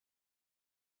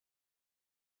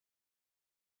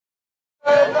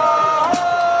When the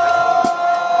Hawks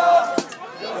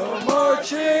go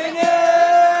marching in,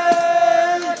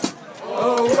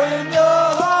 oh, when the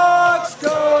Hawks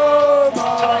go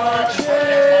marching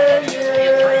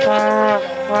in, oh,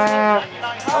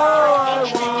 I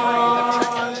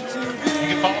want to be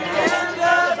in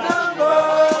that number.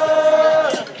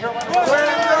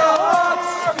 When the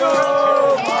Hawks go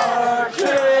marching,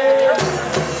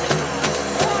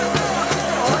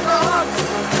 when the Hawks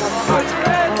marching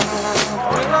in.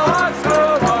 When the Hawks go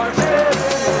marching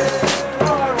in,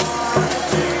 oh, I want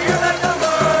to be in that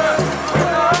number. When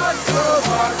the Hawks go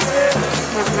marching in,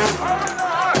 oh,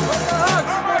 when the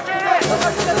Hawks marching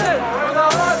in, when the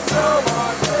Hawks go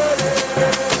marching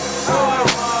in, oh, I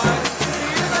want to be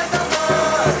in that number.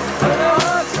 When the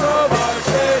Hawks go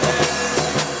marching in,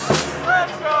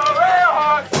 let's go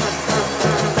Railhawks!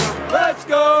 Let's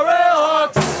go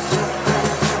Railhawks!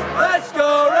 Let's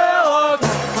go Railhawks!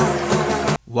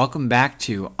 Welcome back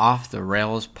to Off the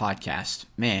Rails podcast.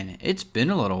 Man, it's been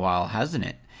a little while, hasn't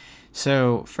it?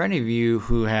 So, for any of you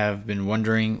who have been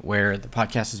wondering where the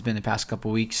podcast has been the past couple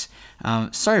weeks,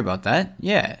 sorry about that.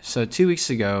 Yeah, so 2 weeks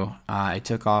ago, I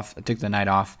took the night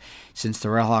off since the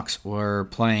Railhawks were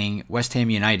playing West Ham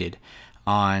United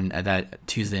on that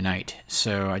Tuesday night.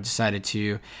 So I decided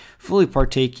to fully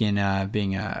partake in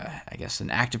being, an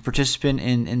active participant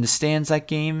in the stands that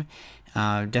game.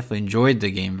 Definitely enjoyed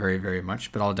the game very, very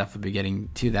much, but I'll definitely be getting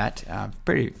to that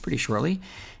pretty shortly.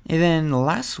 And then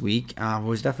last week, I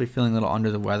was definitely feeling a little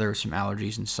under the weather with some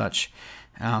allergies and such.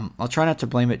 I'll try not to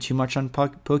blame it too much on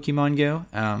Pokemon Go,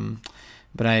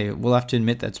 but I will have to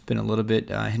admit that's been a little bit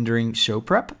hindering show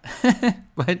prep.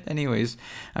 But anyways,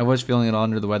 I was feeling a little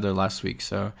under the weather last week,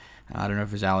 so I don't know if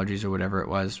it was allergies or whatever it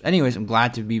was. Anyways, I'm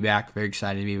glad to be back, very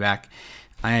excited to be back.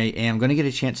 I am going to get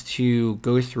a chance to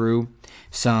go through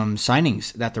some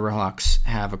signings that the Railhawks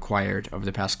have acquired over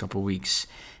the past couple weeks.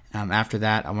 After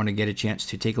that, I want to get a chance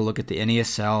to take a look at the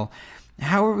NASL.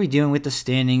 How are we doing with the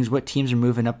standings? What teams are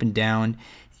moving up and down?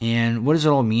 And what does it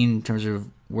all mean in terms of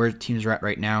where teams are at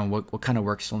right now and what kind of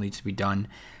work still needs to be done?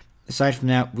 Aside from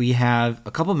that, we have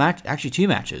a couple two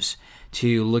matches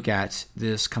to look at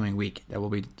this coming week that we'll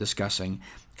be discussing.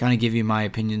 Kind of give you my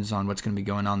opinions on what's going to be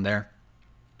going on there.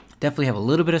 Definitely have a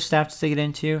little bit of stats to get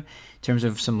into in terms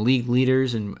of some league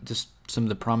leaders and just some of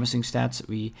the promising stats that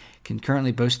we can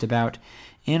currently boast about.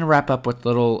 And wrap up with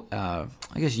little,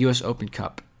 U.S. Open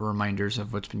Cup reminders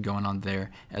of what's been going on there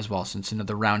as well, since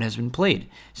another round has been played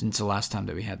since the last time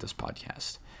that we had this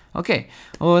podcast. Okay,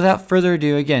 well, without further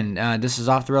ado, again, this is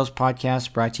Off the Rails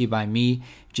podcast brought to you by me,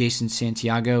 Jason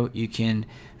Santiago. You can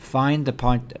find the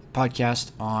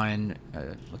podcast on,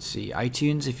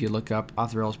 iTunes. If you look up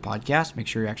Off the Rails podcast, make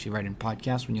sure you actually write in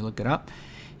podcast when you look it up.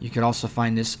 You could also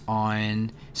find this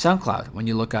on SoundCloud when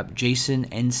you look up Jason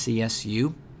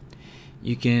NCSU.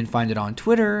 You can find it on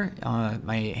Twitter.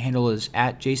 My handle is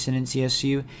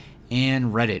 @JasonNCSU,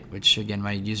 and Reddit, which again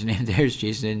my username there is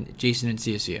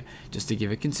JasonNCSU, just to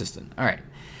give it consistent. All right.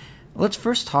 Let's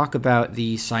first talk about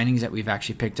the signings that we've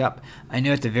actually picked up. I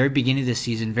know at the very beginning of the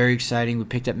season, very exciting, we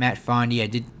picked up Matt Fondy. I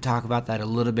did talk about that a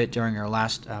little bit during our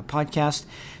last podcast.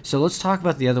 So let's talk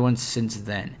about the other ones since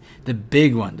then. The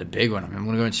big one. I'm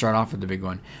going to go and start off with the big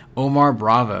one. Omar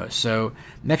Bravo. So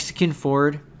Mexican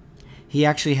forward. He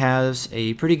actually has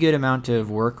a pretty good amount of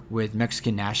work with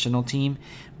Mexican national team,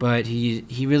 but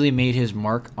he really made his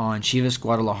mark on Chivas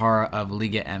Guadalajara of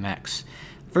Liga MX.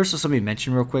 First, let me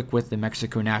mention real quick with the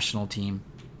Mexico national team.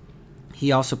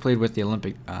 He also played with the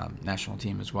Olympic national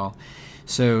team as well.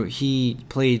 So he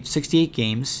played 68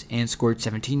 games and scored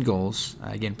 17 goals,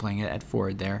 again playing at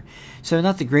forward there. So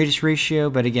not the greatest ratio,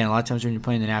 but again, a lot of times when you're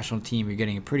playing the national team, you're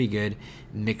getting a pretty good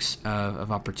mix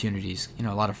of opportunities.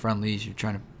 A lot of friendlies, you're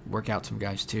trying to work out some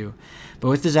guys too. But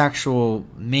with his actual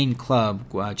main club,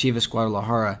 Chivas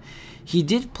Guadalajara, he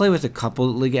did play with a couple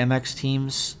Liga MX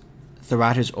teams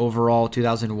throughout his overall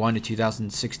 2001 to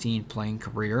 2016 playing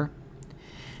career.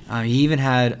 He even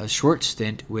had a short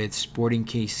stint with Sporting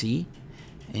KC,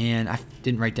 and I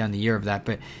didn't write down the year of that,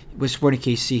 but with Sporting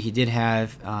KC, he did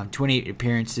have 28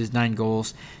 appearances, 9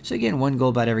 goals. So again, 1 goal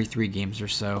about every 3 games or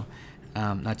so.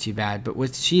 Not too bad. But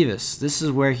with Chivas, this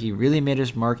is where he really made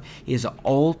his mark. He is an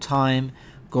all-time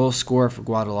goal scorer for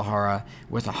Guadalajara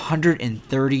with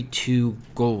 132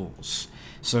 goals.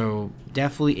 So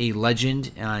definitely a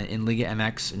legend in Liga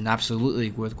MX and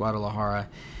absolutely with Guadalajara.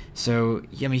 So,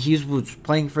 he was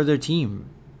playing for their team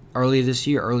earlier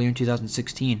in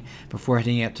 2016, before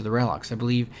heading out to the Railhawks. I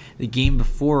believe the game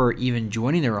before even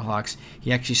joining the Railhawks,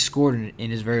 he actually scored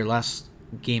in his very last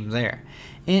game there.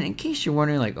 And in case you're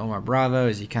wondering, like, Omar Bravo,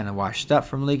 is he kind of washed up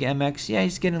from Liga MX? Yeah,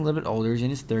 he's getting a little bit older. He's in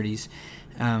his 30s.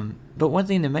 But one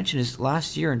thing to mention is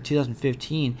last year in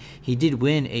 2015, he did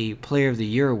win a Player of the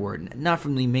Year award, not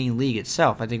from the main league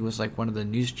itself. I think it was like one of the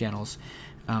news channels,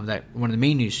 one of the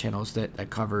main news channels that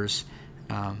covers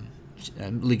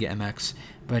Liga MX.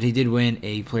 But he did win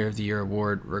a Player of the Year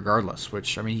award regardless,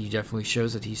 which, I mean, he definitely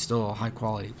shows that he's still a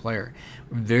high-quality player.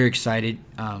 I'm very excited.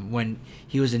 When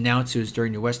he was announced, it was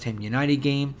during the West Ham United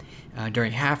game,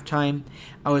 during halftime.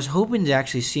 I was hoping to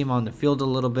actually see him on the field a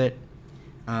little bit.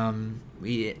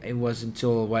 It was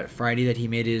until, Friday that he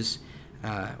made his,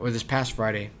 or this past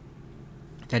Friday,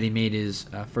 that he made his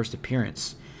first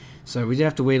appearance. So we did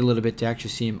have to wait a little bit to actually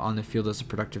see him on the field as a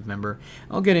productive member.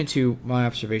 I'll get into my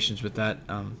observations with that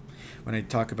when I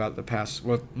talk about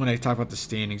when I talk about the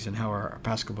standings and how our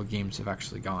past couple of games have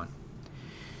actually gone.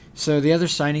 So the other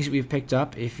signings that we've picked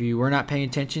up, if you were not paying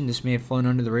attention, this may have flown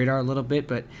under the radar a little bit,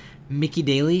 but Mickey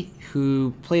Daly,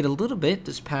 who played a little bit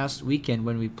this past weekend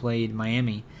when we played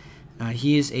Miami,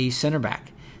 he is a center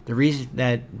back. The reason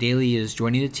that Daly is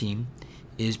joining the team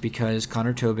is because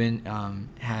Connor Tobin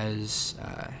has,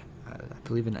 I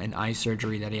believe, an eye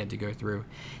surgery that he had to go through,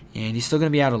 and he's still going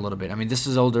to be out a little bit. I mean, this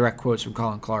is all direct quotes from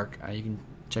Colin Clark. You can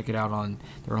check it out on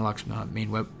the Redhawks main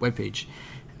webpage.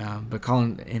 But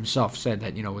Colin himself said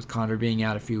that, with Connor being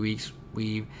out a few weeks,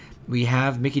 we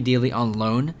have Mickey Daly on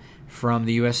loan from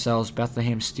the USL's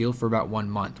Bethlehem Steel for about 1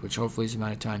 month, which hopefully is the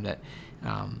amount of time that,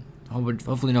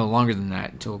 hopefully no longer than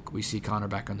that until we see Connor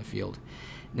back on the field.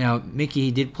 Now, Mickey,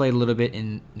 he did play a little bit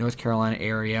in North Carolina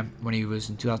area when he was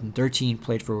in 2013,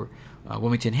 played for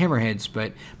Wilmington Hammerheads,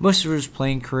 but most of his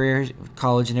playing career,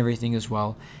 college and everything as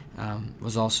well,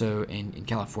 was also in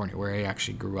California, where he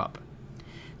actually grew up.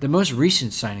 The most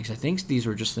recent signings, I think these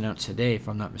were just announced today, if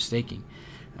I'm not mistaken.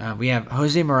 We have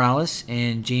Jose Morales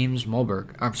and James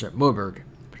Moberg.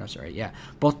 Pronounced it right, yeah.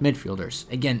 Both midfielders.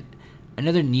 Again,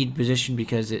 another need position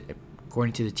because,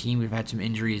 according to the team, we've had some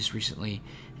injuries recently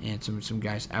and some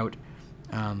guys out.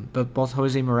 But both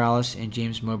Jose Morales and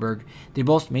James Moberg, they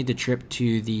both made the trip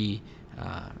to the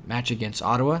match against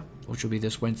Ottawa, which will be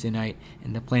this Wednesday night,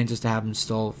 and the plan is to have them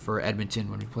still for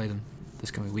Edmonton when we play them this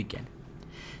coming weekend.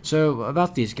 So,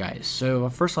 about these guys. So,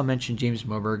 first I'll mention James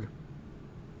Moberg.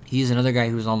 He's another guy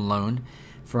who's on loan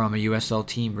from a USL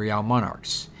team, Real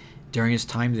Monarchs. During his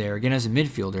time there, again as a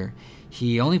midfielder,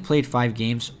 he only played 5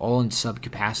 games, all in sub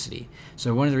capacity.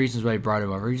 So, one of the reasons why I brought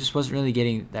him over, he just wasn't really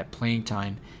getting that playing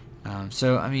time.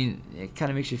 So, I mean, it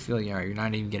kind of makes you feel, you're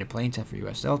not even getting playing time for a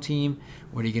USL team.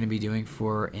 What are you going to be doing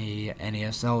for a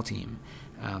NASL team?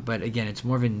 But again, it's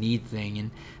more of a need thing,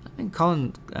 and I think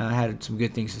Colin had some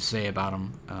good things to say about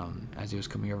him as he was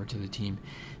coming over to the team.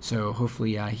 So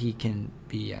hopefully he can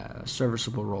be a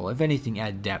serviceable role, if anything,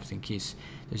 add depth in case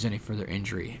there's any further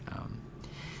injury.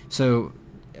 So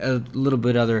a little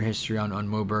bit other history on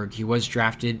Moberg. He was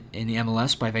drafted in the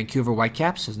MLS by Vancouver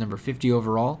Whitecaps as number 50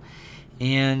 overall.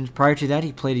 And prior to that,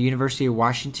 he played at University of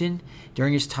Washington.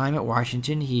 During his time at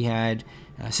Washington, he had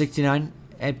 69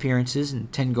 appearances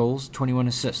and 10 goals, 21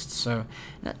 assists. So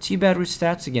not too bad with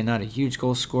stats. Again, not a huge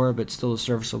goal scorer, but still a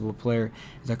serviceable player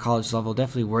at the college level.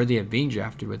 Definitely worthy of being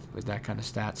drafted with that kind of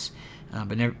stats.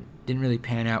 But didn't really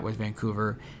pan out with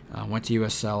Vancouver. Went to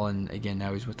USL, and again,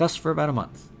 now he's with us for about a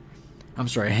month. I'm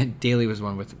sorry, Daly was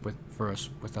one with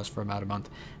us for about a month.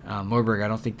 Moberg, I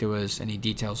don't think there was any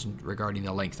details regarding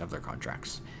the length of their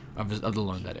contracts, of the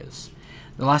loan, that is.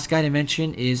 The last guy to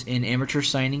mention is an amateur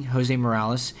signing, Jose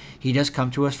Morales. He does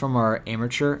come to us from our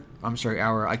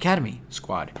academy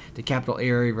squad, the Capital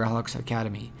Area Redhawks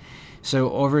Academy.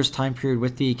 So over his time period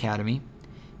with the academy,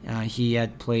 he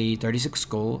had played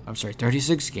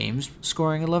 36 games,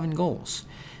 scoring 11 goals.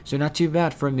 So not too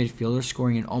bad for a midfielder,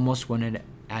 scoring in almost one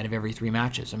out of every 3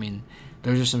 matches. I mean,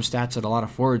 those are some stats that a lot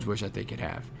of forwards wish that they could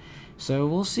have. So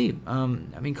we'll see.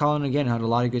 Colin, again, had a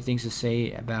lot of good things to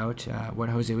say about what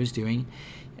Jose was doing.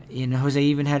 And Jose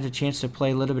even had a chance to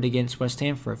play a little bit against West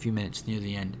Ham for a few minutes near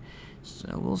the end.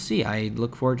 So we'll see. I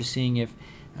look forward to seeing if,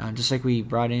 just like we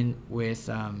brought in with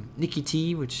Nicky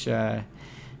T, which I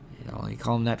only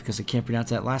call him that because I can't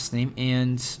pronounce that last name,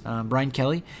 and Brian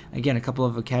Kelly, again, a couple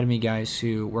of academy guys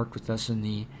who worked with us in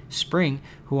the spring,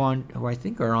 who I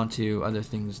think are on to other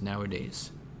things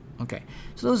nowadays. Okay,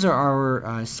 so those are our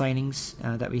signings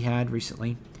that we had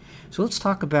recently. So let's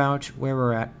talk about where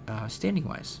we're at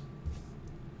standing-wise.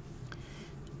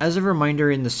 As a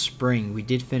reminder, in the spring, we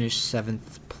did finish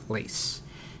 7th place.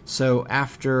 So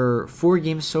after 4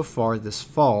 games so far this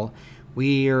fall,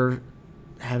 we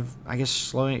have, I guess,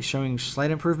 showing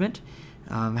slight improvement,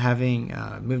 having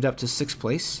moved up to 6th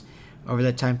place. Over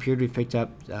that time period, we've picked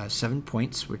up 7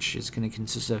 points, which is going to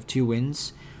consist of 2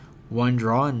 wins, 1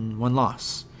 draw, and 1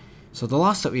 loss. So the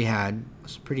loss that we had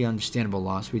was a pretty understandable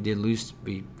loss. We did lose.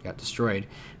 We got destroyed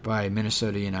by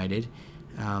Minnesota United.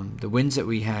 The wins that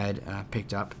we had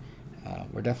picked up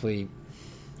were definitely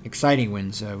exciting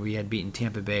wins. We had beaten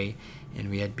Tampa Bay, and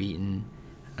we had beaten...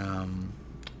 I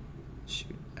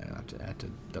have to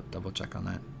double check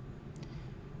on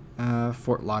that.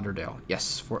 Fort Lauderdale.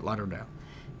 Yes, Fort Lauderdale.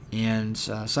 And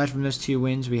aside from those 2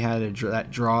 wins, we had that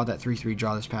 3-3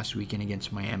 draw this past weekend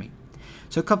against Miami.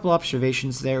 So a couple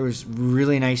observations there. It was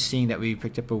really nice seeing that we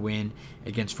picked up a win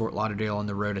against Fort Lauderdale on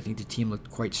the road. I think the team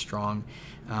looked quite strong.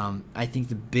 I think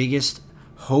the biggest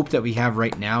hope that we have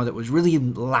right now that was really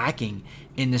lacking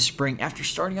in the spring, after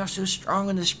starting off so strong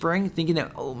in the spring, thinking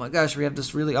that, oh my gosh, we have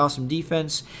this really awesome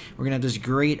defense, we're going to have this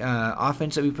great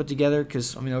offense that we put together,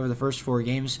 because, over the first 4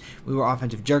 games, we were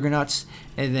offensive juggernauts,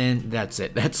 and then that's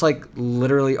it. That's like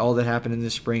literally all that happened in the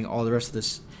spring. All the rest of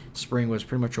this spring was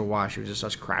pretty much a wash. It was just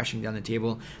us crashing down the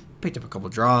table. Picked up a couple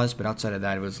draws, but outside of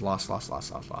that, it was loss.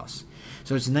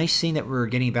 So it's nice seeing that we're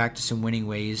getting back to some winning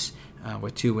ways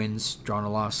with 2 wins, draw, and a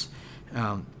loss.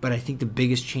 But I think the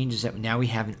biggest change is that now we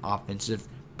have an offensive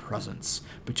presence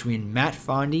between Matt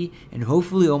Fondy and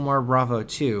hopefully Omar Bravo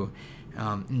too.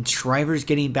 And Shriver's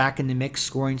getting back in the mix,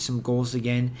 scoring some goals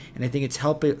again. And I think it's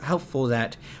helpful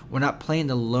that we're not playing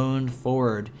the lone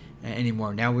forward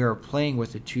anymore. Now we are playing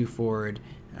with a 2-forward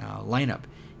lineup.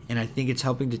 And I think it's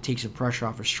helping to take some pressure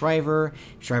off of Shriver.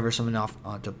 Shriver's someone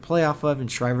to play off of, and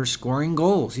Shriver's scoring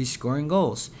goals. He's scoring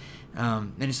goals.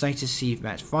 And it's nice to see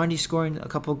Matt Fondy scoring a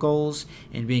couple goals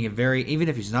and being even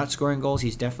if he's not scoring goals,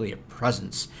 he's definitely a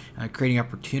presence, creating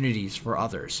opportunities for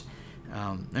others.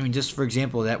 Just for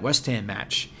example, that West Ham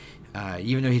match,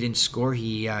 even though he didn't score,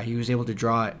 he was able to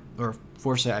draw or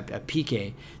force a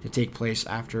PK to take place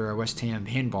after a West Ham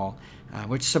handball,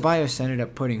 which Ceballos ended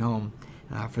up putting home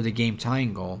for the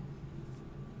game-tying goal.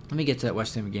 Let me get to that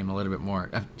West Ham game a little bit more.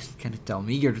 I'm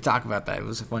eager to talk about that. It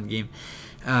was a fun game.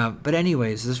 But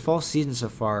anyways, this fall season so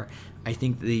far, I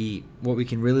think what we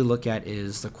can really look at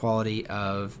is the quality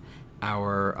of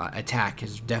our attack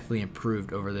has definitely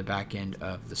improved over the back end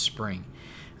of the spring.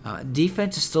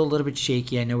 Defense is still a little bit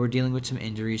shaky. I know we're dealing with some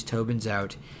injuries. Tobin's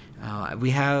out.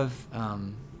 We have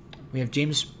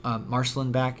James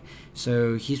Marcelin back,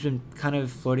 so he's been kind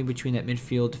of floating between that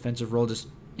midfield defensive role, just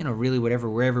really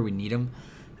wherever we need him.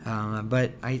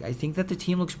 But I think that the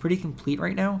team looks pretty complete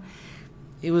right now.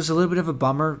 It was a little bit of a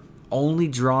bummer only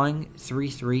drawing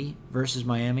 3-3 versus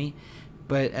Miami,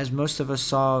 but as most of us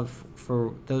saw,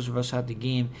 for those of us who had the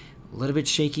game, a little bit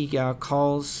shaky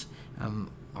calls.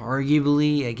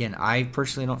 Arguably, again, I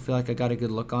personally don't feel like I got a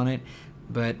good look on it,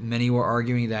 but many were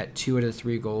arguing that 2 out of the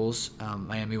 3 goals,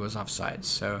 Miami was offside.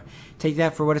 So take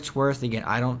that for what it's worth. Again,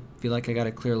 I don't feel like I got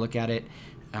a clear look at it,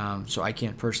 so I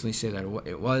can't personally say that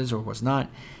it was or was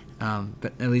not.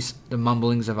 But at least the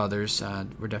mumblings of others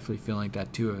were definitely feeling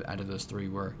that 2 out of those 3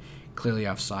 were clearly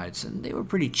offsides, and they were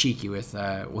pretty cheeky with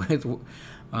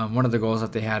one of the goals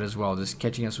that they had as well, just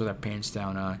catching us with our pants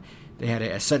down. They had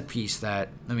a set piece that,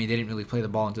 they didn't really play the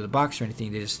ball into the box or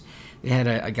anything. They had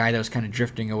a guy that was kind of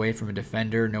drifting away from a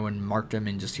defender. No one marked him,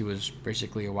 and he was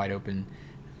basically a wide open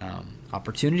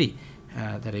opportunity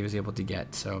that he was able to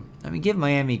get. So, give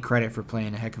Miami credit for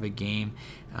playing a heck of a game,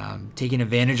 taking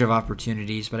advantage of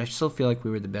opportunities, but I still feel like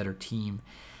we were the better team.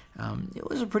 It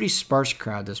was a pretty sparse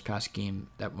crowd this past game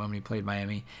that when we played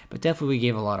Miami, but definitely we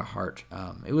gave a lot of heart.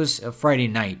 It was a Friday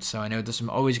night, so I know there's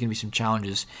always going to be some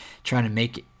challenges trying to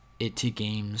make it to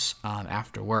games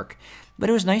after work. But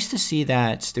it was nice to see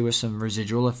that there was some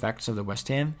residual effects of the West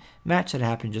Ham match that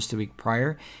happened just a week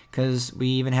prior, because we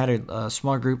even had a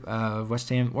small group of West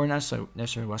Ham, or not so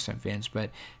necessarily West Ham fans, but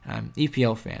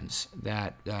EPL fans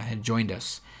that had joined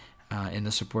us in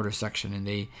the supporter section, and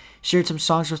they shared some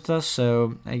songs with us.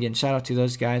 So again, shout out to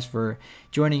those guys for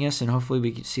joining us, and hopefully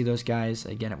we can see those guys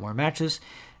again at more matches.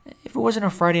 If it wasn't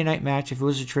a Friday night match, if it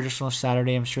was a traditional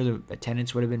Saturday, I'm sure the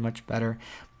attendance would have been much better.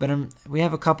 But we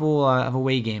have a couple of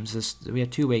away games. We have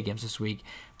 2 away games this week.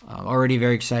 Already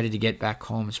very excited to get back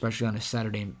home, especially on a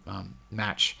Saturday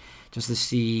match, just to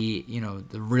see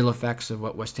the real effects of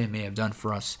what West Ham may have done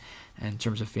for us in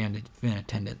terms of fan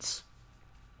attendance.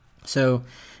 So,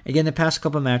 again, the past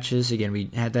couple matches, again,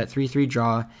 we had that 3-3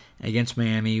 draw against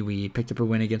Miami. We picked up a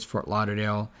win against Fort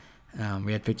Lauderdale.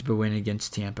 We had picked up a win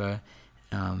against Tampa.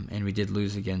 And we did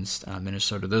lose against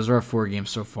Minnesota. Those are our 4 games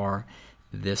so far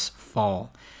this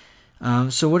fall.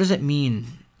 So what does it mean?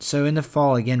 So in the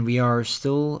fall, again, we are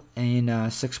still in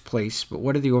 6th place, but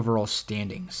what are the overall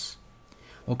standings?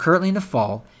 Well, currently in the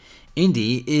fall,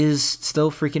 Indy is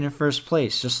still freaking in 1st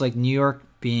place, just like New York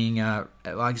being, I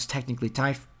guess technically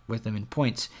tied with them in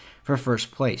points for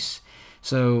first place.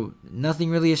 So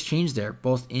nothing really has changed there.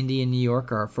 Both Indy and New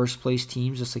York are first place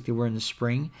teams, just like they were in the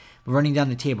spring. But running down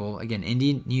the table, again,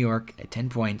 Indy and New York at 10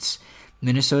 points.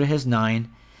 Minnesota has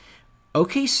 9.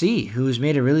 OKC, who's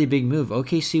made a really big move.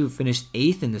 OKC finished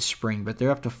 8th in the spring, but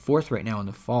they're up to 4th right now in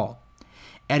the fall.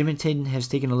 Edmonton has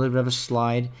taken a little bit of a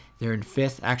slide. They're in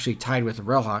 5th, actually tied with the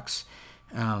Railhawks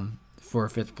for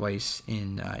 5th place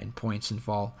in points in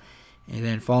fall. And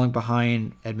then falling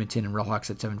behind Edmonton and Railhawks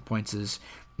at 7 points is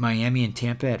Miami and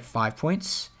Tampa at 5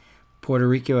 points. Puerto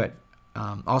Rico at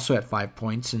also at 5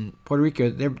 points. And Puerto Rico,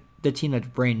 they're the team that's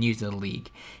brand new to the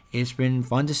league. It's been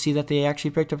fun to see that they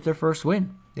actually picked up their first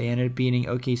win. They ended up beating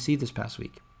OKC this past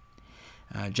week.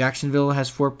 Jacksonville has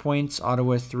 4 points.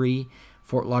 Ottawa 3.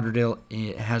 Fort Lauderdale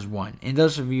has 1. And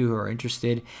those of you who are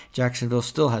interested, Jacksonville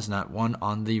still has not won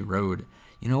on the road.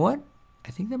 You know what?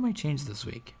 I think that might change this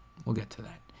week. We'll get to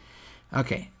that.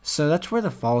 Okay, so that's where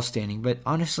the fall is standing. But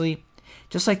honestly,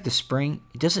 just like the spring,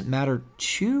 it doesn't matter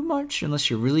too much unless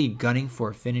you're really gunning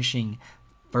for finishing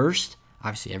first.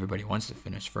 Obviously, everybody wants to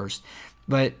finish first.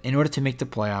 But in order to make the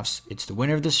playoffs, it's the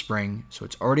winner of the spring, so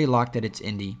it's already locked that it's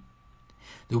Indy.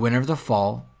 The winner of the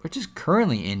fall, which is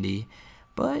currently Indy,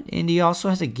 but Indy also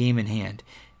has a game in hand.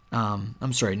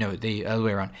 The other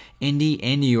way around. Indy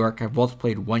and New York have both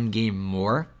played 1 game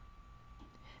more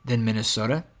than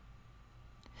Minnesota,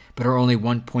 but are only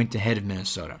 1 point ahead of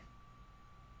Minnesota.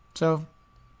 So,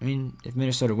 I mean, if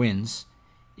Minnesota wins,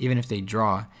 even if they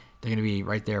draw, they're going to be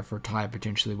right there for a tie,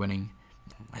 potentially winning.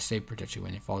 I say potentially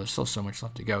winning fall. There's still so much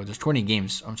left to go. There's 22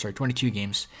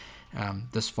 games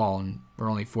this fall, and we're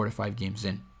only 4 to 5 games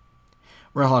in.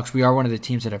 Railhawks, we are one of the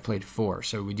teams that have played 4,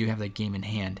 so we do have that game in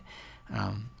hand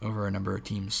over a number of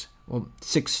teams. Well,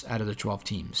 6 out of the 12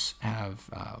 teams have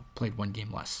played 1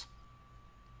 game less.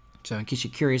 So in case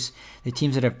you're curious, the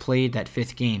teams that have played that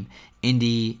 5th game,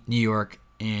 Indy, New York,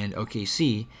 and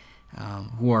OKC,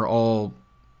 who are all,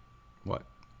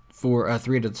 3 out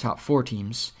of the top 4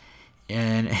 teams,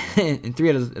 and 3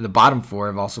 out of the bottom 4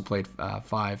 have also played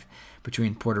 5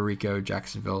 between Puerto Rico,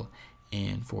 Jacksonville,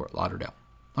 and Fort Lauderdale.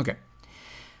 Okay.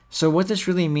 So what this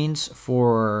really means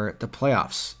for the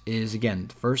playoffs is, again,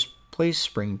 the first place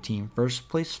spring team, first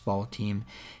place fall team,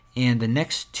 and the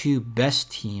next 2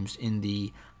 best teams in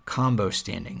the combo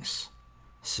standings.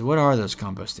 So what are those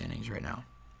combo standings right now?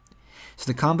 So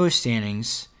the combo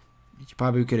standings, you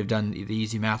probably could have done the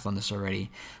easy math on this already,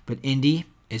 but Indy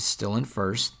is still in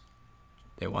first.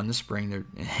 They won the spring. They're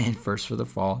in first for the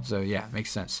fall. So, yeah, makes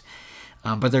sense.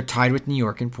 But they're tied with New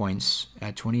York in points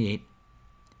at 28.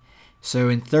 So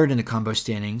in third in the combo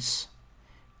standings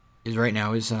is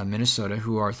Minnesota,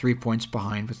 who are 3 points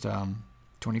behind with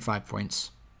 25 points.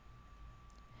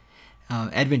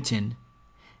 Edmonton,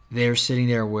 they're sitting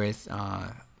there with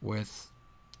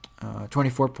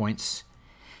 24 points.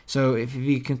 So if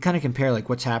you can kind of compare like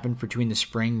what's happened between the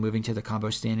spring moving to the combo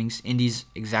standings, Indy's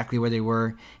exactly where they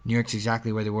were, New York's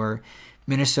exactly where they were.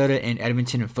 Minnesota and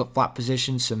Edmonton in flip-flop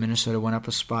positions, so Minnesota went up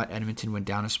a spot, Edmonton went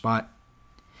down a spot.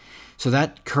 So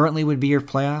that currently would be your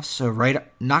playoffs. So right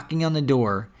knocking on the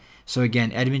door. So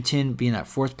again, Edmonton being that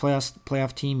 4th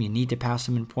playoff team, you need to pass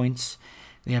them in points.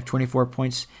 They have 24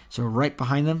 points. So right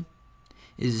behind them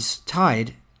is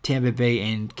tied Tampa Bay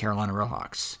and Carolina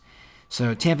Railhawks.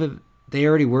 So Tampa, they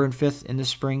already were in 5th in the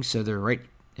spring, so they're right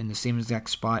in the same exact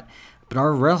spot. But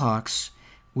our Railhawks,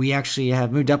 we actually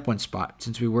have moved up 1 spot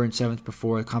since we were in 7th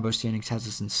before. The combo standings has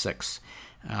us in 6th.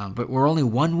 But we're only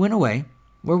 1 win away.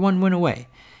 We're 1 win away.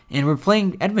 And we're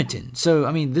playing Edmonton. So,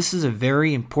 I mean, this is a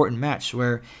very important match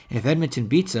where if Edmonton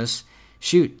beats us,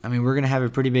 we're going to have a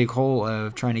pretty big hole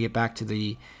of trying to get back to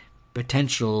the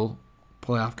potential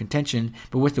playoff contention.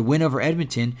 But with the win over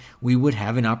Edmonton, we would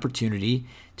have an opportunity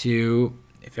to,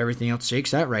 if everything else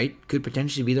shakes out right, could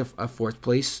potentially be a 4th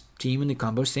place team in the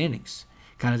combo standings.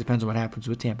 Kind of depends on what happens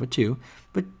with Tampa too.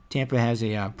 But Tampa has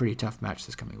a pretty tough match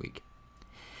this coming week.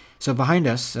 So behind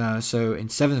us, so in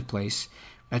 7th place,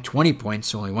 at 20 points,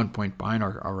 so only 1 point behind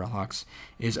our Railhawks,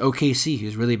 is OKC,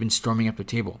 who's really been storming up the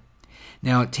table.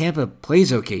 Now, Tampa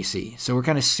plays OKC, so we're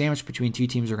kind of sandwiched between 2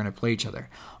 teams that are going to play each other.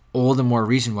 All the more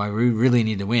reason why we really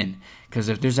need to win, because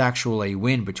if there's actually a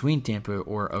win between Tampa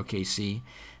or OKC,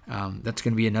 that's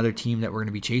going to be another team that we're going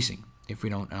to be chasing if we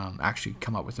don't actually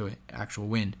come up with an actual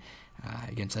win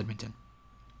against Edmonton.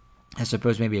 I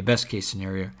suppose maybe a best-case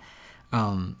scenario.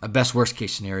 A best-worst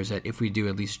case scenario is that if we do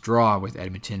at least draw with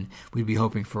Edmonton, we'd be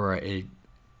hoping for a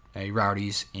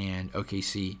Rowdies and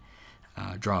OKC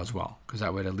draw as well, because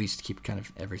that would at least keep kind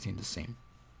of everything the same.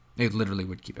 It literally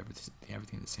would keep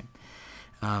everything the same.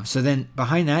 So then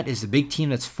behind that is the big team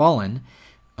that's fallen,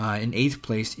 In 8th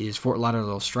place is Fort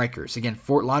Lauderdale Strikers. Again,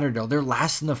 Fort Lauderdale, they're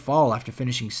last in the fall after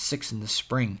finishing 6th in the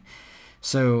spring.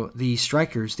 So the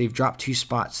Strikers, they've dropped 2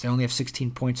 spots. They only have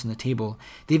 16 points on the table.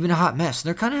 They've been a hot mess.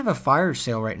 They're kind of have a fire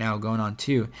sale right now going on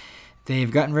too.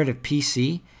 They've gotten rid of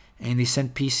PC, and they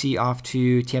sent PC off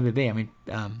to Tampa Bay. I mean,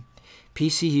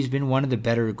 PC, he's been one of the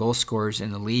better goal scorers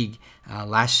in the league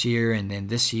last year and then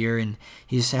this year, and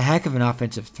he's a heck of an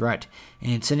offensive threat.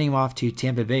 And sending him off to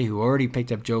Tampa Bay, who already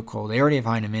picked up Joe Cole, they already have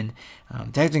Heineman.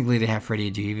 Technically, they have Freddie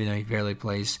Adu, even though he barely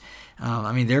plays.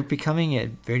 I mean, they're becoming a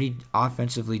very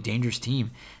offensively dangerous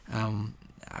team. For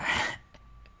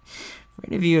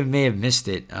any of you who may have missed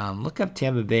it, look up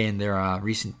Tampa Bay and their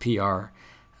recent PR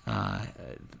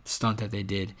stunt that they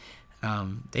did.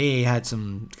 They had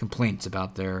some complaints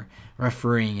about their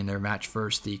refereeing in their match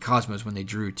versus the Cosmos when they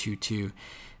drew 2-2.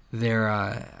 Their,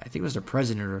 I think it was their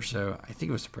president or so. I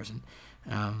think it was the president.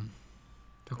 Don't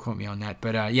quote me on that.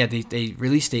 But yeah, they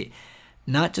released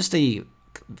not just a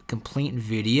complaint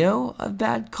video of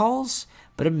bad calls,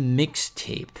 but a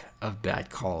mixtape of bad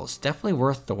calls. Definitely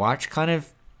worth the watch. Kind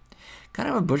of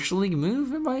a Butcher League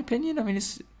move, in my opinion. I mean,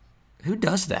 who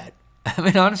does that? I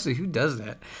mean, honestly, who does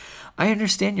that? I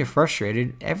understand you're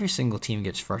frustrated. Every single team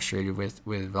gets frustrated with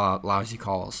lousy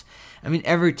calls. I mean,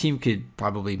 every team could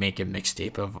probably make a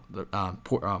mixtape of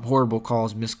horrible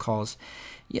calls, missed calls.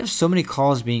 You have so many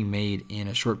calls being made in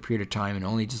a short period of time and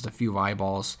only just a few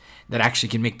eyeballs that actually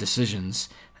can make decisions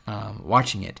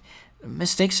watching it.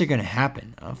 Mistakes are going to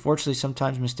happen. Unfortunately,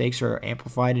 sometimes mistakes are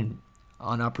amplified in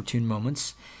inopportune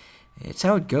moments. It's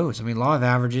how it goes. I mean, law of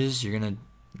averages, you're going to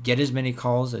get as many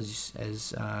calls as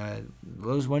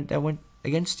those that went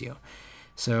against you.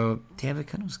 So Tampa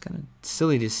was kind of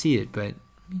silly to see it, but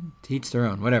I mean, to each their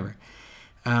own, whatever.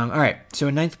 All right, so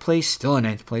in 9th place, still in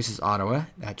 9th place, is Ottawa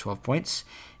at 12 points.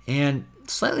 And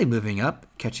slightly moving up,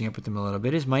 catching up with them a little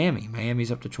bit, is Miami.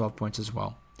 Miami's up to 12 points as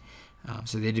well.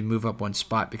 So they did move up 1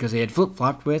 spot because they had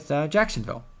flip-flopped with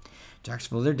Jacksonville.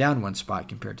 Jacksonville, they're down 1 spot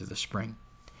compared to the spring.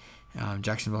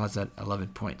 Jacksonville has that 11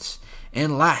 points.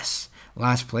 And last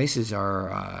place is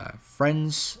our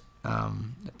friends.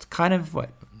 It's kind of our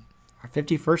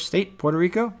 51st state, Puerto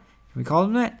Rico. Can we call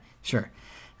them that? Sure.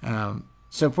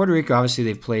 So Puerto Rico, obviously,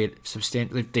 they've played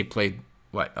They played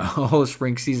a whole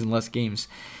spring season less games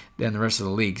than the rest of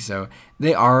the league. So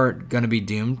they are going to be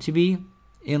doomed to be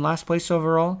in last place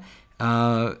overall.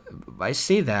 I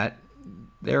say that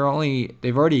they've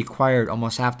already acquired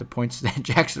almost half the points that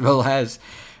Jacksonville has.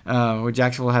 With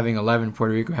Jacksonville having 11,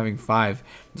 Puerto Rico having 5,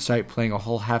 despite playing a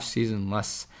whole half season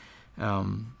less.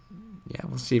 Yeah,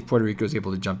 we'll see if Puerto Rico is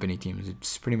able to jump any teams.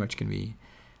 It's pretty much going to be,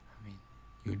 I mean,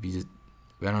 it would be,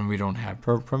 we don't have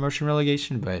promotion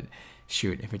relegation, but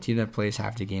shoot, if a team that plays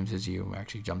half the games as you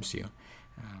actually jumps you,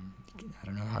 I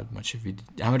don't know how much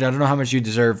I don't know how much you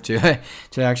deserve to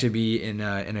to actually be in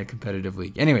a competitive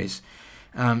league. Anyways,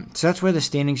 so that's where the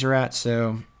standings are at.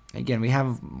 So again, we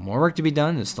have more work to be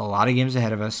done. There's still a lot of games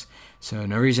ahead of us. So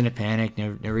no reason to panic.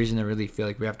 No reason to really feel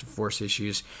like we have to force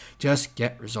issues. Just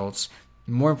get results.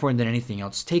 More important than anything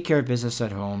else, take care of business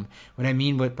at home. What I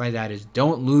mean by that is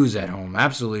don't lose at home.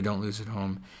 Absolutely don't lose at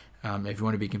home if you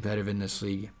want to be competitive in this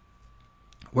league.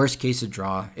 Worst case, a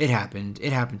draw. It happened.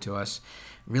 It happened to us.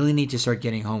 Really need to start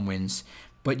getting home wins.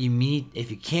 But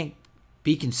if you can't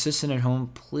be consistent at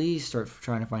home, please start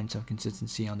trying to find some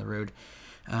consistency on the road.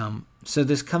 So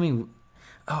this coming...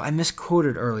 Oh, I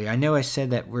misquoted earlier. I know I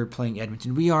said that we're playing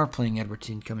Edmonton. We are playing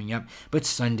Edmonton coming up. But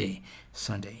Sunday,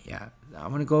 yeah. I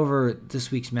want to go over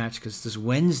this week's match because this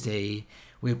Wednesday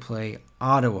we play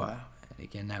Ottawa.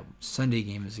 Again, that Sunday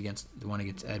game is against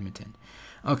Edmonton.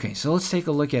 Okay, so let's take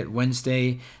a look at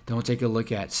Wednesday. Then we'll take a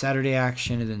look at Saturday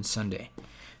action and then Sunday.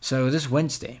 So this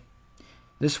Wednesday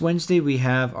we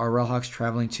have our Railhawks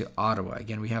traveling to Ottawa.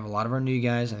 Again, we have a lot of our new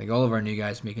guys. I think all of our new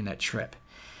guys making that trip.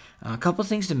 A couple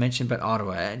things to mention about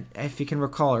Ottawa. If you can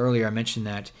recall earlier, I mentioned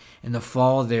that in the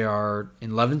fall they are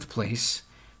in 11th place,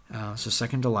 so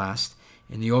second to last.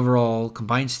 In the overall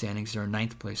combined standings, they're in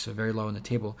 9th place, so very low in the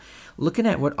table. Looking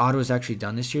at what Ottawa's actually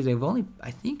done this year, they've only,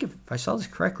 I think if I saw this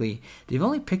correctly, they've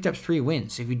only picked up 3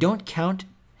 wins. If you don't count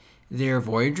their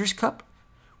Voyageurs Cup,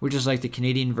 which is like the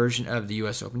Canadian version of the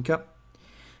U.S. Open Cup,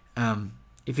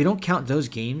 if you don't count those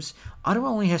games, Ottawa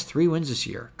only has 3 wins this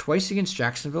year. Twice against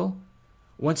Jacksonville,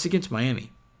 once against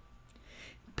Miami.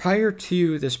 Prior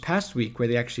to this past week where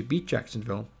they actually beat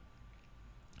Jacksonville,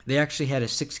 they actually had a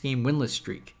 6-game winless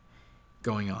streak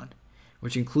going on,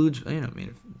 which includes a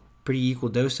pretty equal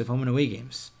dose of home and away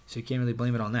games. So you can't really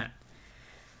blame it on that.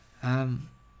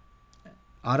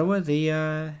 Ottawa,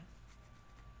 they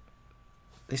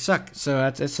suck. So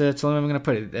that's the only way I'm going to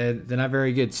put it. They're not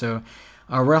very good. So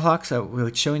Our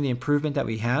Railhawks, showing the improvement that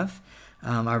we have,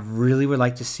 I really would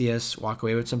like to see us walk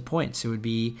away with some points. It would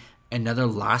be another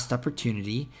lost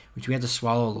opportunity, which we had to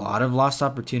swallow a lot of lost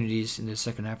opportunities in the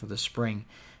second half of the spring.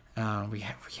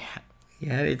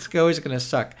 It's always going to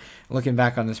suck looking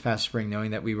back on this past spring,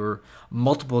 knowing that we were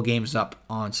multiple games up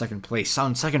on second place,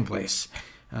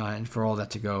 and for all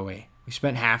that to go away. We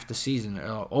spent half the season,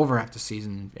 over half the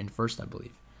season in first, I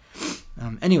believe.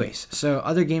 Anyways, so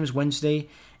other games Wednesday,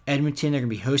 Edmonton, they're going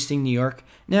to be hosting New York.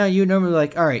 Now, you normally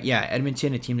like, all right, yeah,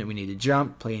 Edmonton, a team that we need to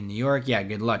jump, play in New York. Yeah,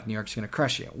 good luck. New York's going to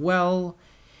crush you. Well,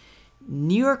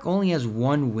 New York only has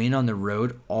one win on the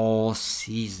road all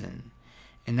season,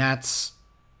 and that's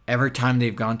every time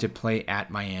they've gone to play at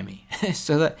Miami.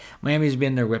 So that Miami's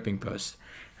been their whipping post.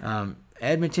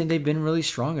 Edmonton, they've been really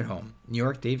strong at home. New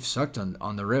York, they've sucked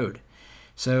on the road.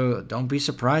 So don't be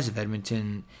surprised if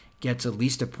Edmonton gets at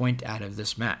least a point out of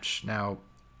this match. Now,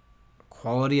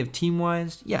 quality of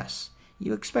team-wise, yes,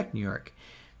 you expect New York.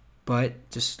 But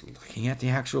just looking at the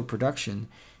actual production,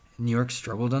 New York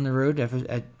struggled on the road.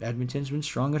 Edmonton's been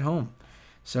strong at home.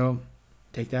 So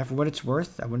take that for what it's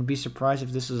worth. I wouldn't be surprised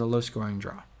if this is a low-scoring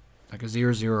draw, like a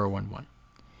 0-0 or 1-1. All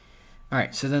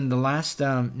right, so then the last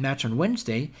match on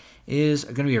Wednesday is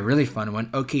going to be a really fun one.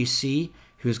 OKC,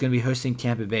 who's going to be hosting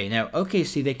Tampa Bay. Now,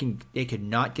 OKC, they could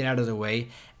not get out of the way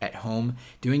at home,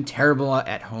 doing terrible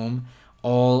at home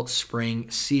all spring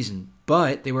season,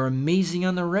 but they were amazing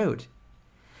on the road.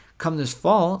 Come this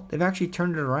fall, they've actually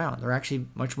turned it around. They're actually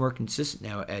much more consistent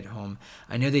now at home.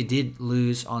 I know they did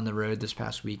lose on the road this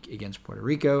past week against Puerto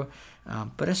Rico,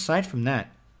 but aside from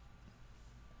that,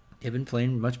 they've been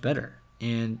playing much better.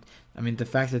 And, I mean, the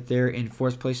fact that they're in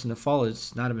fourth place in the fall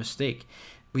is not a mistake.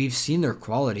 We've seen their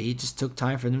quality. It just took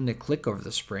time for them to click over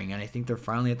the spring, and I think they're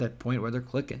finally at that point where they're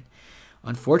clicking.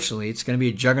 Unfortunately, it's going to be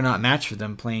a juggernaut match for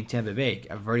them playing Tampa Bay.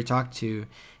 I've already talked to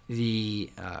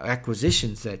the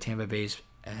acquisitions that Tampa Bay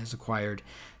has acquired.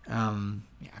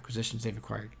 Acquisitions they've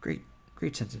acquired. Great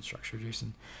sentence structure,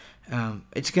 Jason.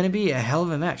 It's going to be a hell of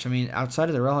a match. I mean, outside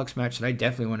of the Railhawks match that I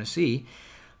definitely want to see,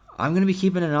 I'm going to be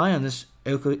keeping an eye on this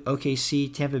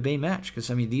OKC Tampa Bay match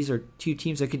because, I mean, these are two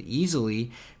teams that could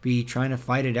easily be trying to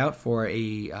fight it out for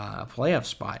a playoff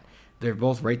spot. They're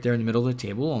both right there in the middle of the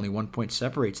table. Only 1 point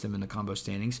separates them in the combo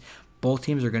standings. Both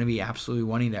teams are going to be absolutely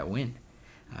wanting that win.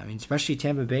 I mean, especially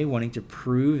Tampa Bay wanting to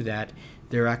prove that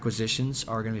their acquisitions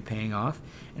are going to be paying off.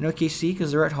 And OKC,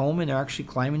 because they're at home and they're actually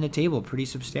climbing the table pretty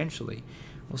substantially.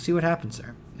 We'll see what happens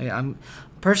there. I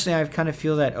kind of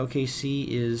feel that OKC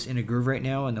is in a groove right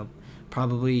now, and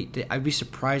I'd be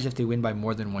surprised if they win by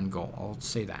more than one goal. I'll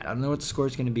say that. I don't know what the score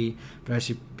is going to be, but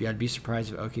I'd be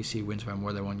surprised if OKC wins by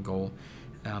more than one goal.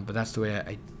 But that's the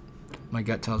way my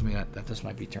gut tells me that this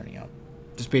might be turning out,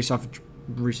 just based off of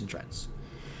recent trends.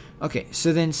 Okay,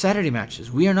 so then Saturday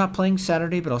matches. We are not playing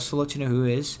Saturday, but I'll still let you know who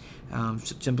is,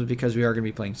 simply because we are going to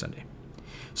be playing Sunday.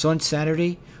 So on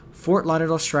Saturday, Fort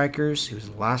Lauderdale Strikers,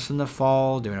 who's last in the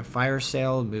fall, doing a fire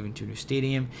sale, moving to a new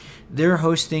stadium, they're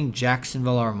hosting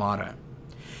Jacksonville Armada.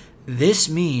 This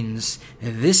means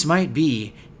this might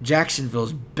be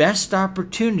Jacksonville's best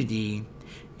opportunity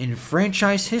in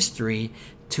franchise history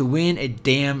to win a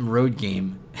damn road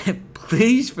game.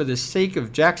 Please, for the sake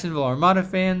of Jacksonville Armada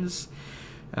fans,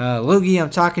 Logie, I'm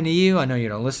talking to you. I know you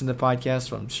don't listen to the podcast,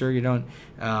 so I'm sure you don't.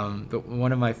 But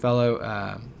one of my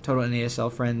fellow Total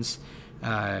NASL friends,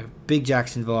 big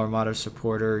Jacksonville Armada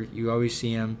supporter. You always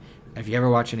see him. If you ever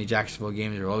watch any Jacksonville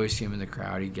games, you'll always see him in the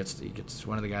crowd. He gets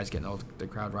one of the guys getting the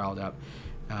crowd riled up.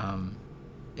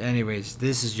 Anyways,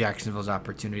 this is Jacksonville's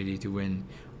opportunity to win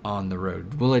on the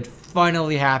road. Will it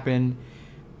finally happen?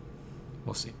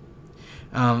 We'll see.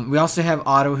 We also have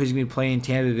Ottawa, who's going to be playing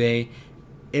Tampa Bay.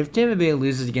 If Tampa Bay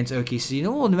loses against OKC,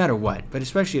 no matter what, but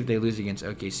especially if they lose against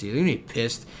OKC, they're going to be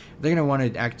pissed. They're going to want to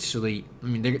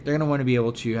they're going to want to be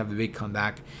able to have a big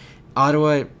comeback.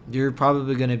 Ottawa, you're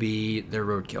probably going to be their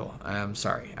roadkill. I'm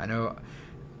sorry. I know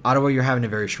Ottawa, you're having a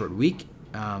very short week.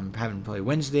 Having played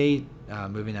Wednesday,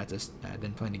 moving that to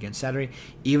then playing again Saturday.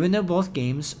 Even though both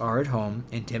games are at home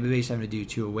and Tampa Bay's having to do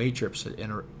 2 away trips in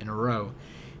a row,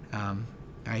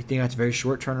 I think that's a very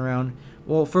short turnaround.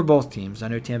 Well, for both teams. I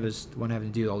know Tampa's the one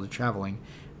having to do all the traveling,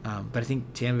 but I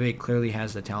think Tampa Bay clearly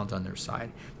has the talent on their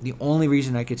side. The only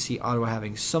reason I could see Ottawa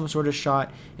having some sort of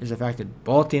shot is the fact that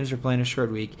both teams are playing a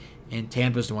short week, and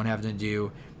Tampa's the one having to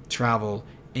do travel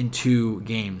in 2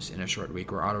 games in a short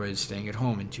week, where Ottawa is staying at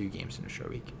home in 2 games in a short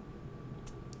week.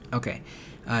 Okay,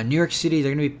 New York City,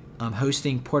 they're going to be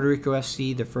hosting Puerto Rico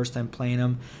FC, their first time playing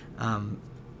them.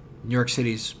 New York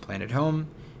City's playing at home.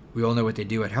 We all know what they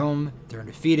do at home. They're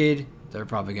undefeated. They're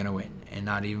probably going to win, and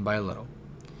not even by a little.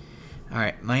 All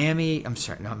right, Miami. I'm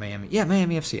sorry, not Miami. Yeah,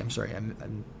 Miami FC. I'm sorry.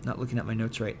 I'm not looking at my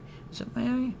notes right. Is it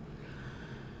Miami?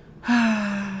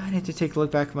 I need to take a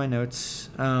look back at my notes.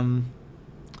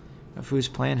 Of who's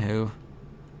playing who.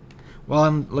 While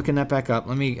I'm looking that back up,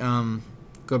 let me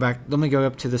go back. Let me go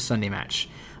up to the Sunday match.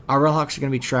 Our Railhawks are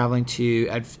going to be traveling to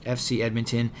FC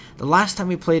Edmonton. The last time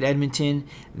we played Edmonton,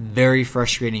 very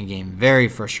frustrating game. Very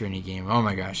frustrating game. Oh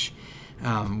my gosh.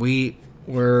 We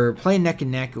were playing neck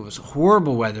and neck. It was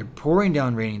horrible weather, pouring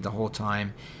down raining the whole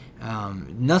time.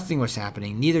 Nothing was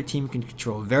happening. Neither team could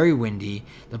control. Very windy.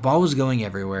 The ball was going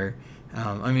everywhere.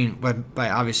 But by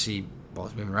obviously ball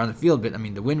was moving around the field, but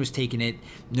the wind was taking it.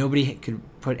 Nobody could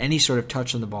put any sort of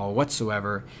touch on the ball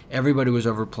whatsoever. Everybody was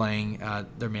overplaying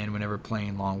their man whenever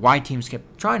playing long. Why teams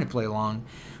kept trying to play long,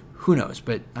 who knows?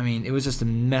 But it was just a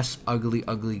mess, ugly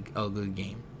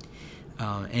game.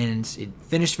 And it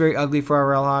finished very ugly for our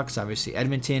Railhawks. Obviously,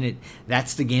 Edmonton,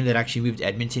 that's the game that actually moved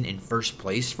Edmonton in first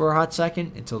place for a hot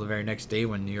second until the very next day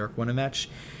when New York won a match.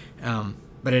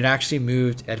 But it actually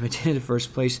moved Edmonton into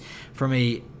first place from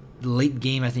a late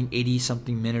game, I think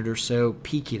 80-something minute or so,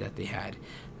 PK that they had.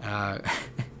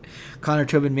 Connor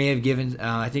Tobin may have given,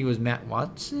 I think it was Matt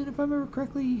Watson, if I remember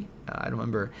correctly. I don't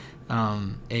remember.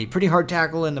 A pretty hard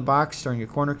tackle in the box during a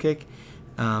corner kick.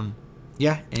 And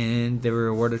they were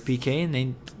awarded PK, and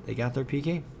they got their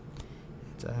PK.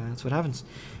 That's what happens.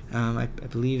 I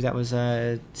believe that was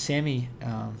Sammy.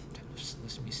 Let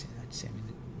me say that, Sammy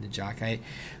Najak.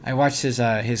 I watched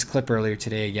his clip earlier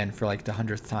today again for like the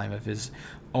 100th time of his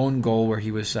own goal where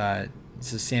he was.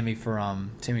 This is Sammy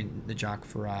Sammy Najak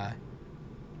for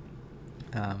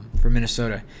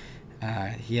Minnesota.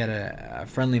 He had a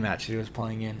friendly match that he was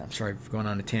playing in. I'm sorry for going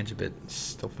on a tangent, but it's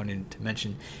still funny to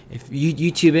mention. If you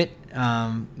YouTube it,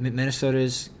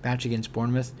 Minnesota's match against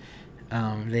Bournemouth,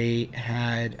 they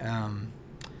had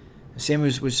Sam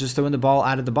was just throwing the ball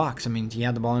out of the box. He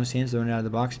had the ball in his hands, throwing it out of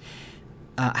the box.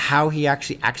 How he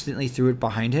actually accidentally threw it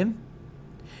behind him.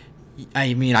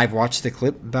 I've watched the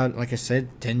clip about, like I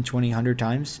said, 10, 20, 100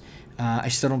 times. I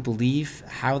still don't believe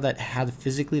how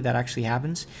physically that actually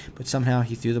happens, but somehow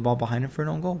he threw the ball behind him for an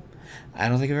own goal. I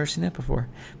don't think I've ever seen that before,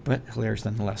 but hilarious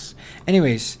nonetheless.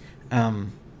 Anyways,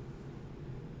 where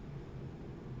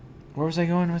was I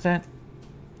going with that?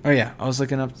 Oh yeah, I was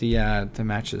looking up the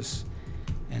matches,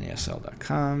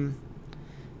 NASL.com.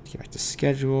 Get back to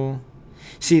schedule.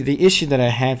 See, the issue that I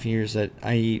have here is that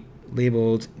I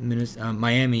labeled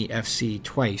Miami FC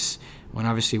twice, when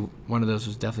obviously one of those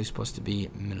was definitely supposed to be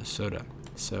Minnesota.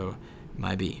 So,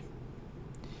 my B.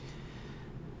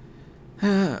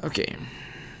 Okay.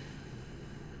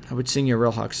 I would sing you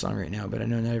a Railhawks song right now, but I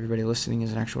know not everybody listening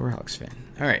is an actual Railhawks fan.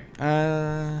 All right.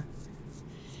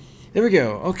 There we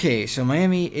go. Okay, so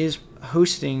Miami is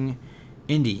hosting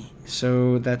Indy.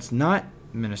 So, that's not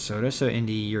Minnesota. So,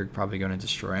 Indy, you're probably going to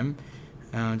destroy them.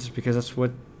 Just because that's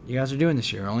what you guys are doing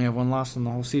this year. I only have one loss in the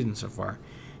whole season so far.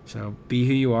 So be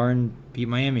who you are and beat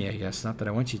Miami, I guess. Not that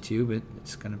I want you to, but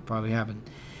it's going to probably happen.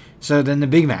 So then the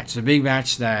big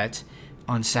match that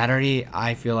on Saturday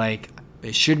I feel like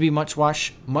it should be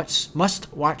must-watch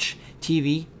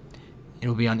TV. It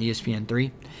will be on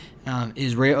ESPN3.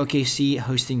 Is Rayo OKC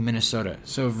hosting Minnesota.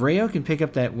 So if Rayo can pick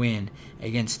up that win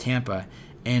against Tampa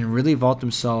and really vault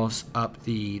themselves up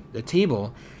the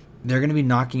table, they're going to be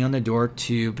knocking on the door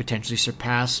to potentially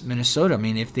surpass Minnesota.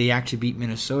 If they actually beat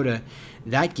Minnesota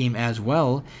that game as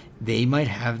well, they might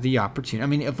have the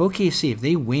opportunity. If OKC, if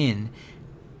they win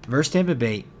versus Tampa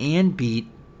Bay and beat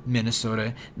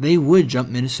Minnesota, they would jump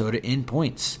Minnesota in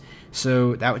points.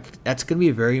 So that's going to be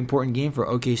a very important game for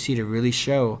OKC to really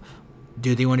show,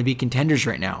 do they want to be contenders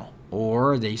right now?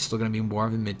 Or are they still going to be more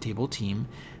of a mid-table team,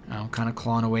 kind of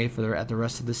clawing away at the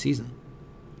rest of the season?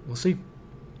 We'll see.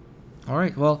 All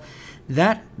right, well,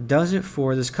 that does it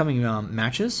for this coming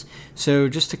matches. So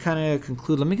just to kind of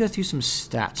conclude, let me go through some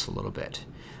stats a little bit.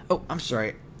 Oh, I'm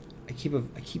sorry. I keep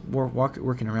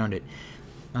working around it.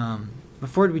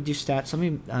 Before we do stats, let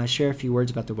me share a few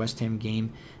words about the West Ham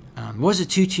game. It was a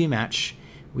 2-2 match.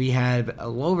 We had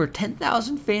over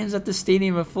 10,000 fans at the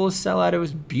stadium, a full sellout. It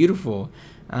was beautiful.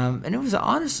 And it was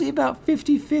honestly about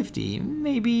 50-50,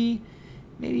 maybe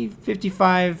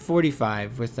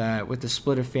 55-45 with the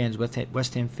split of fans,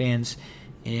 West Ham fans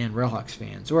and Railhawks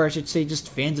fans, or I should say just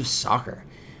fans of soccer.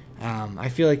 I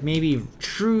feel like maybe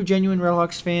true, genuine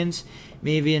Railhawks fans,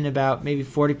 maybe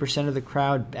 40% of the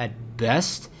crowd at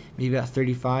best, maybe about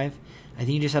 35. I think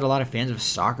you just had a lot of fans of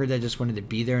soccer that just wanted to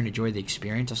be there and enjoy the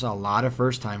experience. I saw a lot of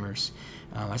first-timers.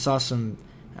 I saw some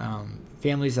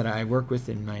families that I work with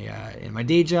in my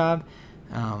day job.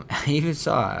 I even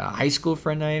saw a high school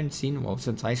friend I haven't seen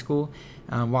since high school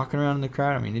walking around in the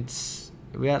crowd. It's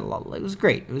It was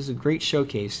great. It was a great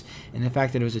showcase, and the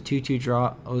fact that it was a 2-2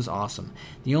 draw was awesome.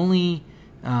 The only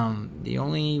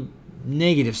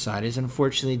negative side is,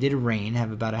 unfortunately, it did rain,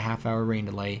 have about a half-hour rain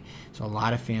delay, so a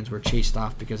lot of fans were chased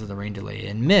off because of the rain delay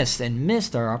and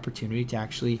missed our opportunity to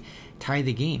actually tie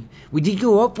the game. We did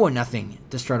go up 1-0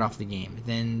 to start off the game.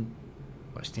 Then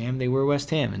West Ham, they were West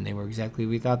Ham, and they were exactly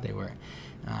what we thought they were.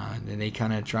 Then they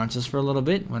kind of trounced us for a little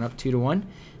bit, went up 2-1,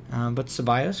 but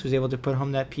Ceballos was able to put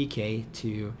home that PK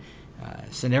to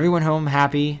send everyone home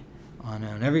happy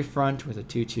on every front with a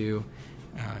 2-2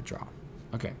 draw.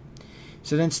 Okay.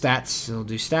 So then stats. We'll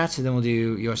do stats, and then we'll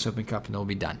do U.S. Open Cup, and then we'll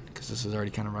be done, because this is already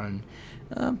kind of running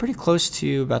pretty close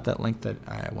to about that length that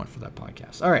I want for that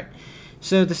podcast. All right.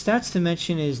 So the stats to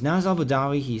mention is Naz Al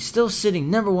Badawi. He's still sitting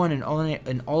number 1 in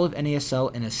all of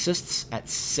NASL in assists at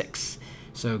 6.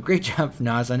 So great job for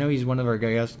Naz. I know he's one of our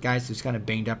guys who's kind of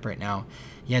banged up right now.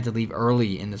 He had to leave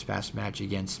early in this past match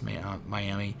against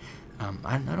Miami.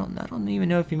 I don't even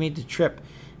know if he made the trip,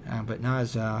 but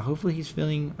Naz, hopefully he's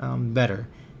feeling better.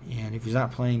 And if he's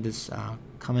not playing this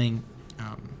coming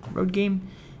road game,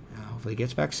 hopefully he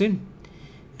gets back soon.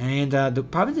 And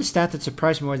probably the stat that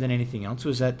surprised me more than anything else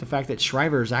was that the fact that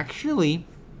Shriver is actually,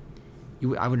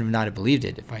 I would have not have believed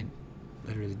it if I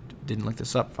literally didn't look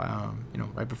this up,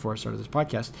 right before I started this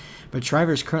podcast. But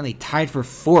Shriver is currently tied for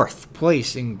 4th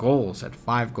place in goals at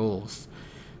 5 goals.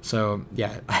 So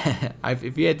yeah,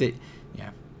 if you had to,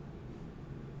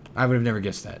 I would have never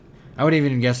guessed that. I would have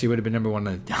even guessed he would have been number 1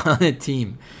 on the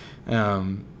team.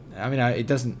 It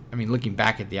doesn't. Looking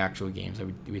back at the actual games,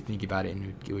 you would think about it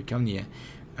and it would come to you.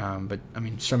 But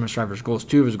some of Shriver's goals,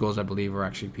 2 of his goals, I believe, were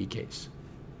actually PKs.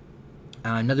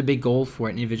 Another big goal for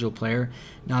an individual player,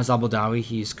 Naz Al Badawi.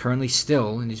 He's currently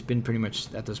still, and he's been pretty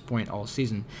much at this point all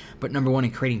season, but number 1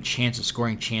 in creating chances,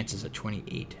 scoring chances at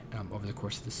 28 over the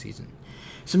course of the season.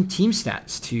 Some team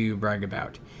stats to brag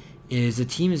about is the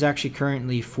team is actually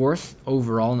currently 4th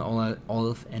overall in all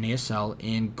of NASL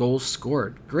in goals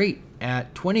scored. Great,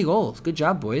 at 20 goals. Good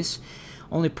job, boys.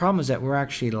 Only problem is that we're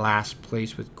actually last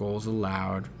place with goals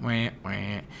allowed.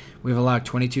 We've allowed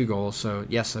 22 goals, so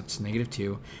yes, that's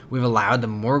 -2. We've allowed the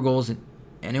more goals than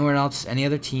anyone else, any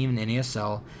other team in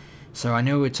NASL. So I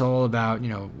know it's all about,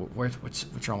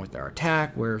 what's wrong with our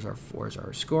attack, where's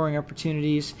our scoring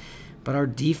opportunities, but our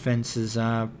defense is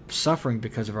suffering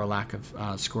because of our lack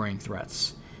of scoring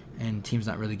threats, and teams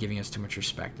not really giving us too much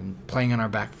respect and playing on our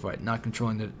back foot, not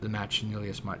controlling the match nearly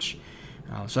as much.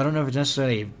 So I don't know if it's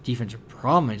necessarily a defensive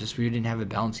problem, it's just we didn't have a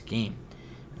balanced game.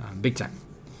 Big time.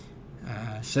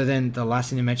 So then the last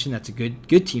thing to mention that's a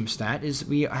good team stat is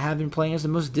we have been playing as the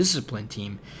most disciplined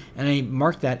team. And I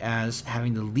mark that as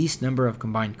having the least number of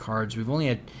combined cards. We've only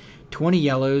had 20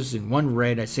 yellows and 1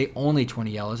 red. I'd say only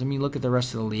 20 yellows. Look at the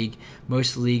rest of the league. Most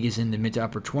of the league is in the mid to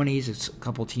upper 20s. It's a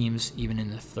couple teams even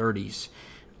in the 30s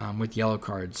with yellow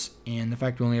cards. And the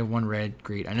fact we only have 1 red,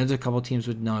 great. I know there's a couple teams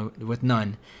with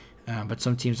none. But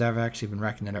some teams have actually been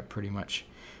racking that up pretty much.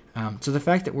 So the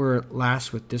fact that we're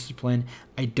last with discipline,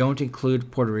 I don't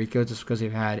include Puerto Rico just because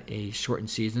they've had a shortened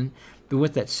season. But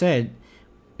with that said,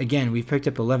 again, we've picked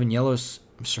up 11 yellows.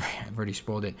 I'm sorry, I've already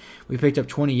spoiled it. We picked up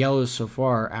 20 yellows so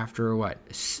far after, a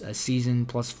season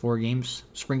plus 4 games?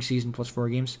 Spring season plus 4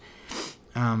 games?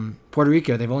 Puerto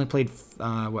Rico, they've only played,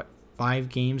 5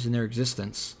 games in their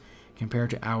existence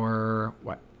compared to our,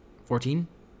 14?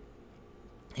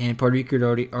 And Puerto Rico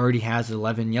already has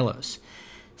 11 yellows.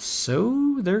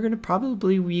 So they're going to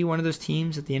probably be one of those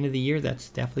teams at the end of the year that's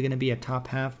definitely going to be a top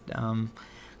half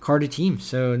carded team.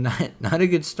 So not a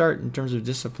good start in terms of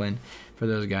discipline for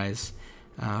those guys.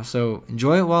 So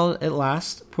enjoy it while it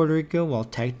lasts, Puerto Rico, while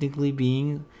technically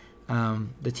being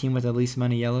the team with the least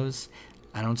amount of yellows.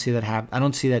 I don't see that I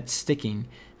don't see that sticking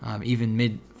even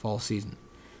mid-fall season.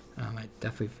 I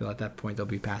definitely feel at that point they'll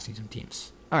be passing some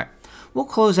teams. All right, we'll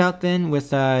close out then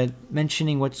with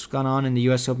mentioning what's gone on in the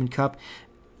U.S. Open Cup.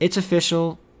 It's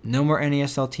official. No more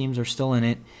NASL teams are still in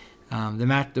it.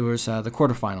 There was the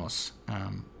quarterfinals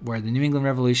where the New England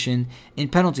Revolution in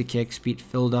penalty kicks beat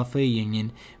Philadelphia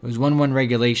Union. It was 1-1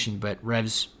 regulation, but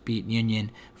Revs beat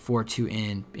Union 4-2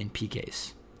 in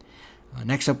PKs.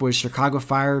 Next up was Chicago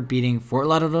Fire beating Fort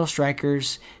Lauderdale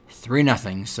Strikers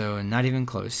 3-0, so not even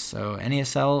close. So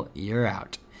NASL, you're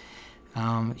out.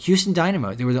 Houston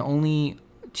Dynamo, they were the only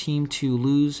team to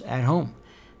lose at home.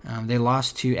 They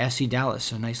lost to FC Dallas,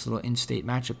 so a nice little in-state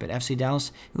matchup. But FC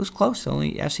Dallas, it was close.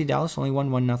 FC Dallas only won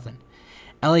 1-0.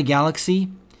 LA Galaxy,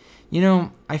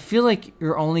 I feel like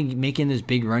you're only making this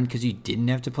big run because you didn't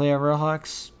have to play our Royal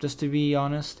Hawks, just to be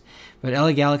honest. But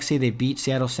LA Galaxy, they beat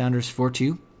Seattle Sounders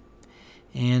 4-2.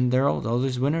 and all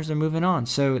those winners are moving on.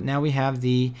 So now we have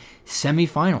the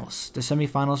semifinals. The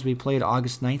semifinals will be played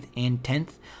August 9th and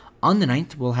 10th. On the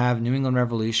 9th, we'll have New England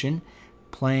Revolution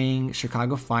hosting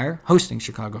Chicago Fire,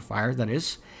 that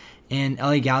is, and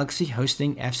LA Galaxy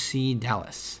hosting FC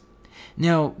Dallas.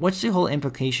 Now, what's the whole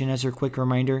implication? As a quick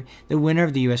reminder, the winner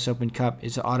of the U.S. Open Cup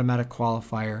is an automatic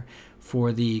qualifier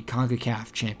for the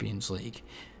CONCACAF Champions League.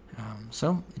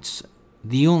 So it's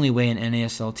the only way an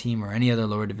NASL team or any other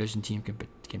lower division team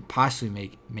can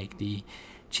possibly make the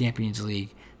Champions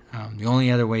League. The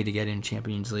only other way to get in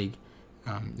Champions League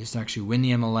is to actually win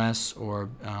the MLS or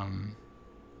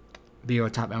be a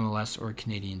top MLS or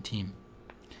Canadian team.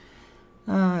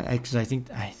 Because I think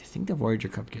the Voyager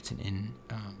Cup gets an in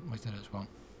with it as well.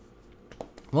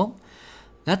 Well,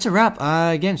 that's a wrap.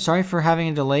 Again, sorry for having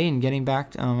a delay and getting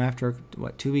back after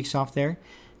 2 weeks off there,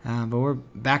 but we're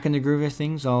back in the groove of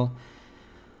things. I'll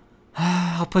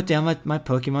put down my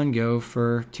Pokemon Go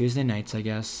for Tuesday nights, I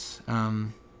guess.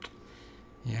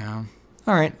 Yeah.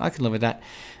 All right, I can live with that.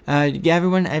 Yeah,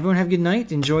 everyone have a good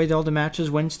night. Enjoyed all the matches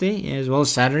Wednesday as well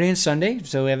as Saturday and Sunday.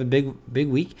 So we have a big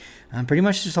week. Pretty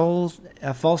much this whole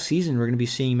fall season, we're going to be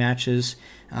seeing matches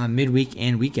midweek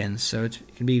and weekends. So it's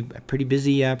going to be a pretty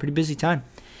busy time.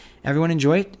 Everyone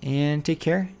enjoy it and take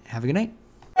care. Have a good night.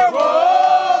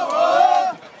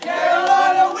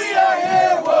 Carolina, we are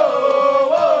here. Whoa,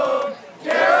 whoa.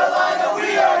 Carolina,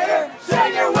 we are here.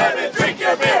 Sing your women, drink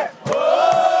your beer.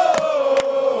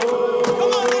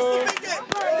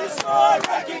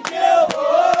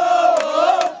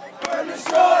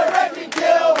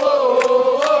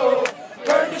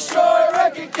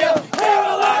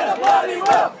 Carolina, bloody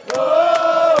well.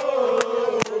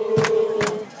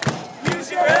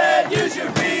 Use your head, use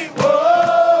your feet.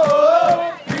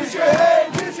 Whoa. Use your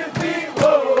head, use your feet.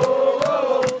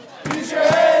 Whoa. Use your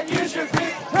head, use your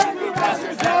feet. Turn you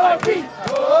bastards down our feet.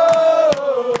 Whoa.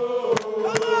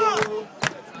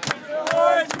 We are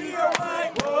orange, we are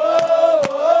white.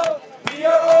 Whoa. We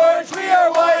are orange, we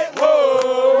are white.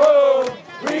 Whoa.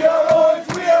 We are orange,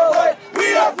 we are white.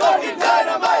 We are fucking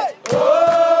dynamite. Whoa.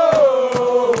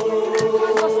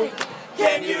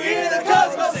 Can you hear the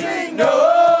cosmos sing?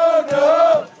 No,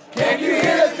 no. Can you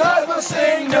hear the cosmos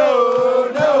sing? No,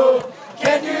 no.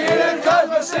 Can you hear the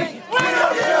cosmos sing? We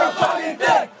don't hear a fucking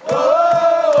thing.